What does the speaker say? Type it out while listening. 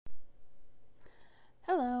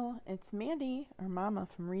It's Mandy, or Mama,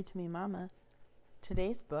 from Read to Me Mama.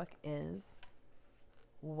 Today's book is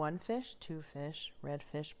One Fish, Two Fish, Red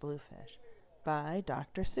Fish, Blue Fish by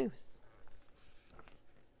Dr. Seuss.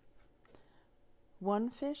 One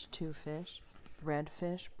fish, two fish, red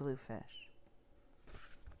fish, blue fish.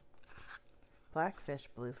 Black fish,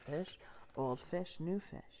 blue fish, old fish, new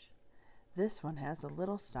fish. This one has a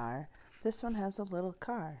little star, this one has a little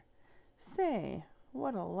car. Say,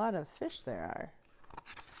 what a lot of fish there are.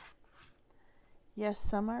 Yes,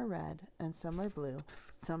 some are red and some are blue,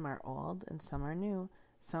 some are old and some are new,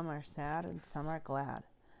 some are sad and some are glad,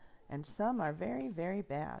 and some are very, very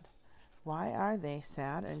bad. Why are they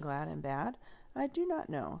sad and glad and bad? I do not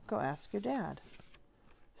know. Go ask your dad.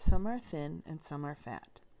 Some are thin and some are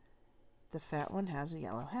fat. The fat one has a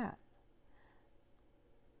yellow hat.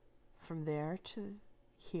 From there to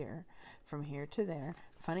here, from here to there,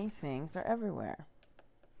 funny things are everywhere.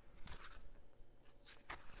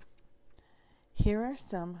 Here are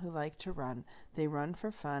some who like to run. They run for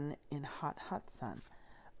fun in hot, hot sun.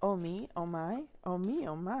 Oh me, oh my, oh me,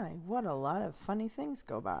 oh my, what a lot of funny things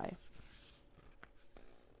go by.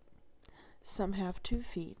 Some have 2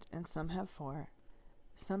 feet and some have 4.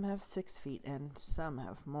 Some have 6 feet and some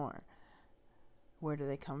have more. Where do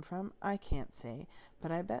they come from? I can't say,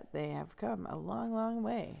 but I bet they have come a long, long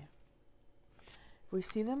way. We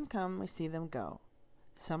see them come, we see them go.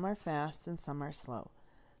 Some are fast and some are slow.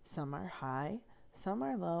 Some are high, some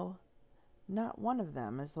are low. Not one of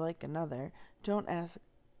them is like another. Don't ask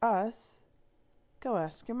us, go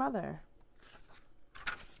ask your mother.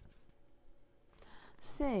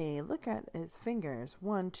 Say, look at his fingers.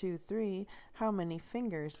 1, 2, 3. How many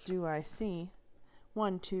fingers do I see?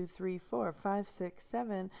 1, 2, 3, 4, 5, 6,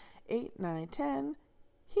 7, 8, 9, 10.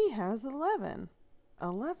 He has 11.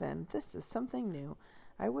 11. This is something new.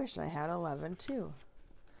 I wish I had 11 too.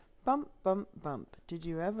 Bump, bump, bump. Did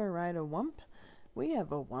you ever ride a wump? We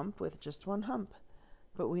have a wump with just 1 hump.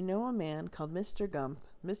 But we know a man called Mr. Gump.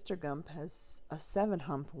 Mr. Gump has a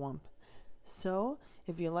 7-hump wump. So,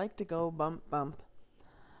 if you like to go bump, bump,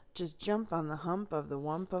 just jump on the hump of the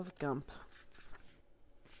wump of Gump.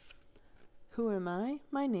 Who am I?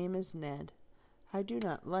 My name is Ned. I do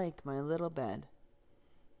not like my little bed.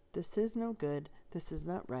 This is no good, this is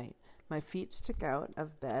not right. My feet stick out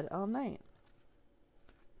of bed all night.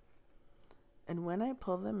 And when I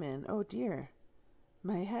pull them in, oh dear,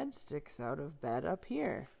 my head sticks out of bed up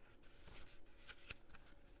here.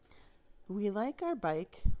 We like our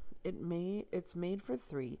bike. It's made for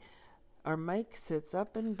 3. Our Mike sits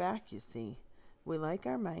up and back, you see. We like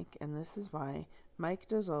our Mike, and this is why. Mike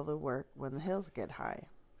does all the work when the hills get high.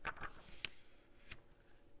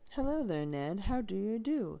 Hello there, Ned. How do you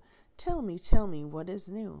do? Tell me, what is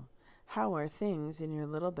new? How are things in your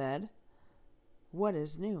little bed? What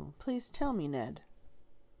is new? Please tell me, Ned.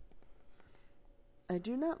 I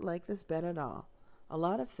do not like this bed at all. A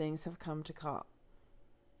lot of things have come to call.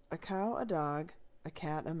 A cow, a dog, a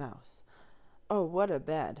cat, a mouse. Oh, what a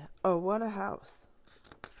bed. Oh, what a house.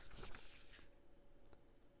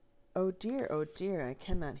 Oh dear, I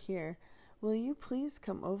cannot hear. Will you please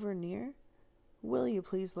come over near? Will you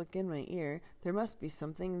please look in my ear? There must be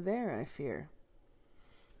something there, I fear.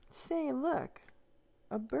 Say, look,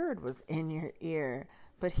 a bird was in your ear,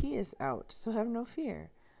 but he is out, so have no fear.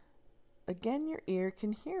 Again your ear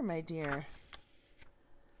can hear, my dear.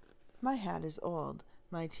 My hat is old,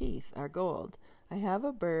 my teeth are gold. I have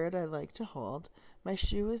a bird I like to hold. My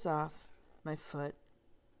shoe is off, my foot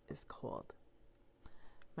is cold.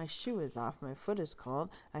 My shoe is off, my foot is cold.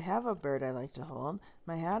 I have a bird I like to hold.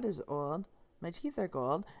 My hat is old, my teeth are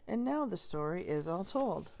gold, and now the story is all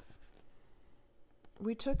told.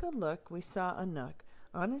 We took a look, we saw a nook.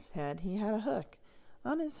 On his head he had a hook.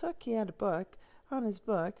 On his hook he had a book. On his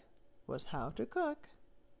book was how to cook.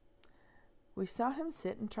 We saw him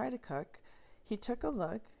sit and try to cook. He took a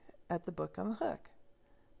look at the book on the hook.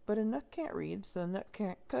 But a nook can't read, so the nook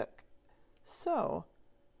can't cook. So,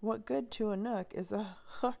 what good to a nook is a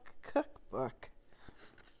hook cookbook?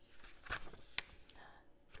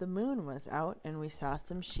 The moon was out, and we saw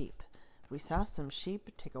some sheep. We saw some sheep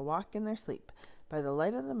take a walk in their sleep. By the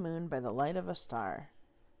light of the moon, by the light of a star.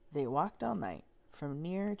 They walked all night, from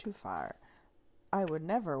near to far. I would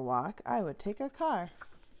never walk, I would take a car.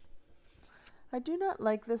 I do not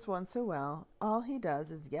like this one so well. All he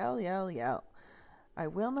does is yell, yell, yell. I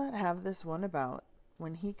will not have this one about.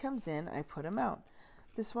 When he comes in, I put him out.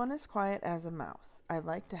 This one is quiet as a mouse. I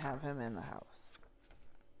like to have him in the house.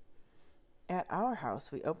 At our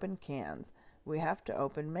house, we open cans. We have to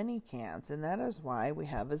open many cans, and that is why we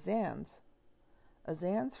have a Zans. A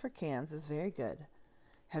Zans for cans is very good.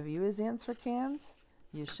 Have you a Zans for cans?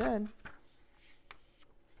 You should.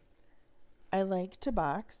 I like to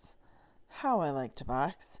box. How I like to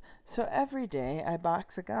box. So every day I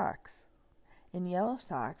box a gox. In yellow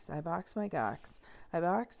socks I box my gox. I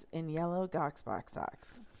box in yellow gox box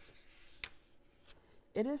socks.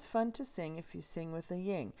 It is fun to sing if you sing with a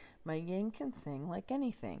ying. My ying can sing like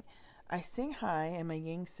anything. I sing high and my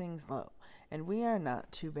ying sings low, and we are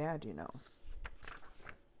not too bad, you know.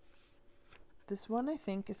 This one I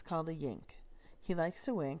think is called a yink. He likes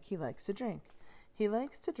to wink, he likes to drink. He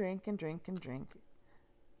likes to drink and drink and drink.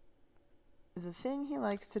 The thing he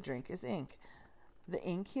likes to drink is ink. The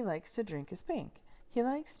ink he likes to drink is pink. He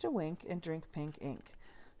likes to wink and drink pink ink.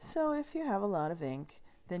 So if you have a lot of ink,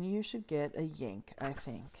 then you should get a yink, I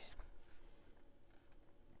think.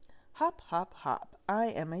 Hop, hop, hop, I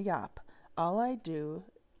am a yop. All I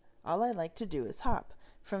like to do is hop,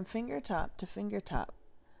 from finger top to finger top.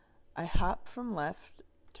 I hop from left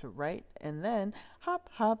to right, and then hop,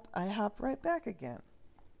 hop, I hop right back again.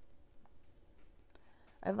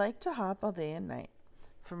 I like to hop all day and night,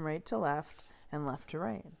 from right to left and left to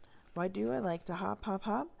right. Why do I like to hop, hop,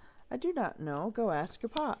 hop? I do not know. Go ask your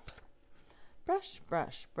pop. Brush,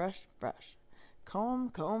 brush, brush, brush. Comb,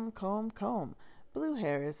 comb, comb, comb. Blue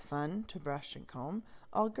hair is fun to brush and comb.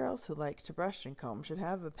 All girls who like to brush and comb should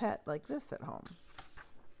have a pet like this at home.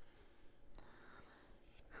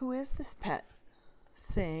 Who is this pet?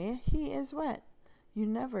 Say he is wet. You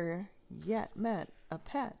never yet met a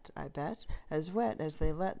pet, I bet, as wet as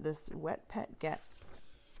they let this wet pet get.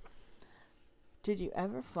 Did you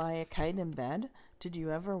ever fly a kite in bed? Did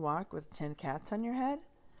you ever walk with 10 cats on your head?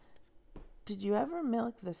 Did you ever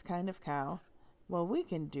milk this kind of cow? Well, we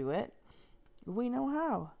can do it. We know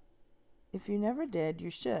how. If you never did, you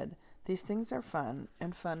should. These things are fun,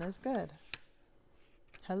 and fun is good.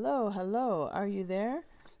 Hello, hello, are you there?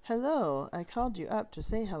 Hello, I called you up to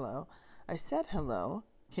say hello. I said hello.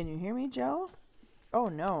 Can you hear me, Joe? Oh,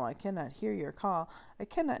 no, I cannot hear your call. I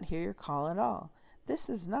cannot hear your call at all. This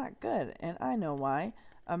is not good, and I know why.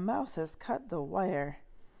 A mouse has cut the wire.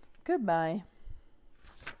 Goodbye.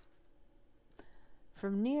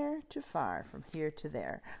 From near to far, from here to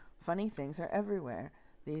there, funny things are everywhere.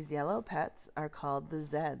 These yellow pets are called the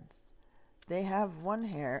Zeds. They have one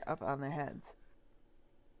hair up on their heads.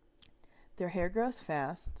 Their hair grows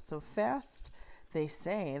fast, so fast they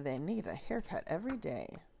say they need a haircut every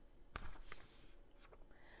day.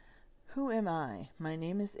 Who am I? My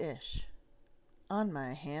name is Ish. On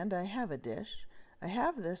my hand I have a dish. I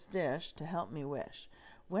have this dish to help me wish.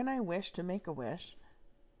 When I wish to make a wish,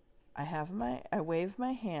 I wave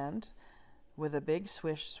my hand with a big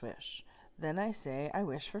swish swish. Then I say I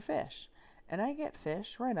wish for fish, and I get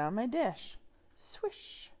fish right on my dish.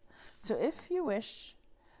 Swish. So if you wish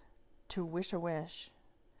to wish a wish,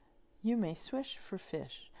 you may swish for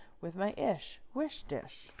fish with my ish wish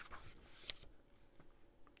dish.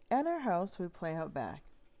 At our house we play out back.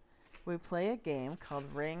 We play a game called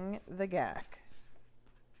Ring the Gack.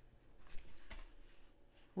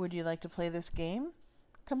 Would you like to play this game?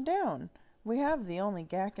 Come down. We have the only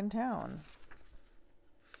gack in town.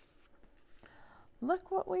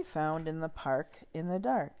 Look what we found in the park in the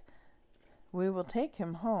dark. We will take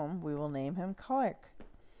him home. We will name him Clark.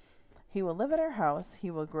 He will live at our house.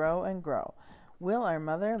 He will grow and grow. Will our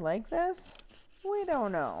mother like this? We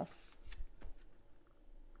don't know.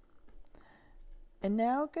 And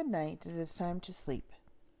now, good night. It is time to sleep.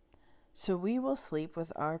 So we will sleep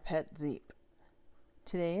with our pet Zeep.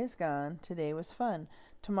 Today is gone. Today was fun.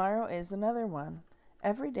 Tomorrow is another one.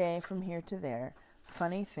 Every day from here to there,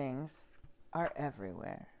 funny things are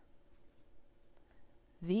everywhere.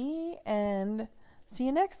 The end. See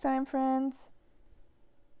you next time, friends.